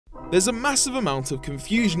There's a massive amount of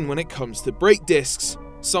confusion when it comes to brake discs.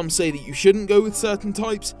 Some say that you shouldn't go with certain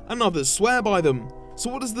types, and others swear by them. So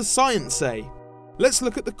what does the science say? Let's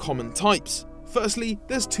look at the common types. Firstly,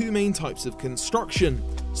 there's two main types of construction,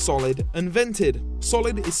 solid and vented.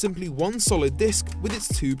 Solid is simply one solid disc with its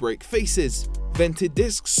two brake faces. Vented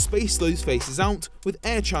discs space those faces out with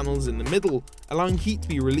air channels in the middle, allowing heat to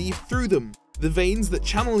be relieved through them. The vanes that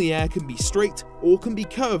channel the air can be straight or can be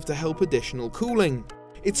curved to help additional cooling.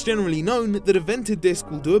 It's generally known that a vented disc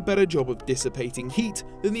will do a better job of dissipating heat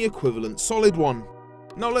than the equivalent solid one.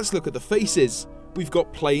 Now let's look at the faces. We've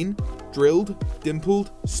got plain, drilled,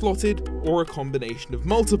 dimpled, slotted, or a combination of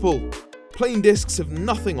multiple. Plain discs have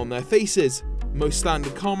nothing on their faces. Most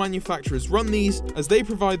standard car manufacturers run these as they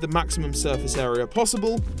provide the maximum surface area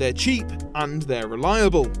possible, they're cheap, and they're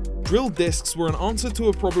reliable. Drilled discs were an answer to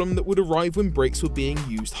a problem that would arrive when brakes were being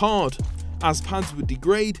used hard. As pads would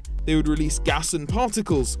degrade, they would release gas and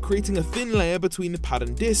particles, creating a thin layer between the pad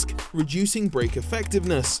and disc, reducing brake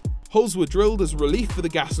effectiveness. Holes were drilled as relief for the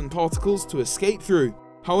gas and particles to escape through.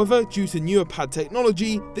 However, due to newer pad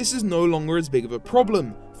technology, this is no longer as big of a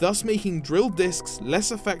problem, thus making drilled discs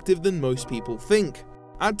less effective than most people think.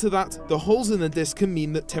 Add to that, the holes in the disc can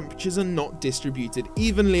mean that temperatures are not distributed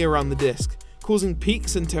evenly around the disc, causing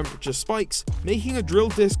peaks and temperature spikes, making a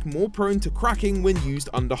drilled disc more prone to cracking when used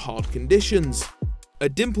under hard conditions. A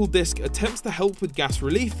dimpled disc attempts to help with gas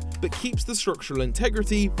relief, but keeps the structural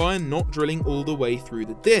integrity via not drilling all the way through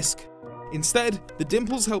the disc. Instead, the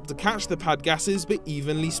dimples help to catch the pad gases but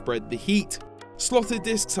evenly spread the heat. Slotted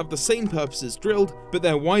discs have the same purpose as drilled, but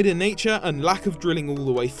their wider nature and lack of drilling all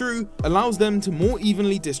the way through allows them to more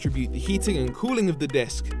evenly distribute the heating and cooling of the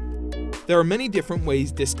disc. There are many different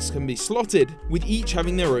ways discs can be slotted, with each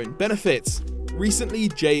having their own benefits. Recently,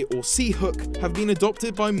 J or C hook have been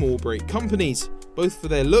adopted by more brake companies, both for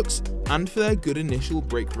their looks and for their good initial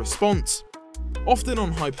brake response. Often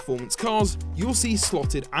on high performance cars, you'll see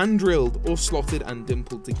slotted and drilled or slotted and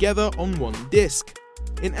dimpled together on one disc.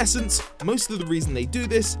 In essence, most of the reason they do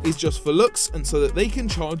this is just for looks and so that they can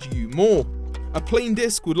charge you more. A plain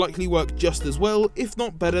disc would likely work just as well, if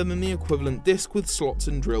not better than the equivalent disc with slots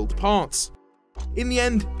and drilled parts. In the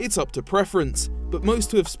end, it's up to preference, but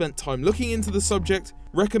most who have spent time looking into the subject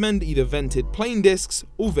recommend either vented plain discs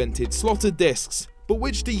or vented slotted discs. But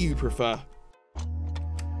which do you prefer?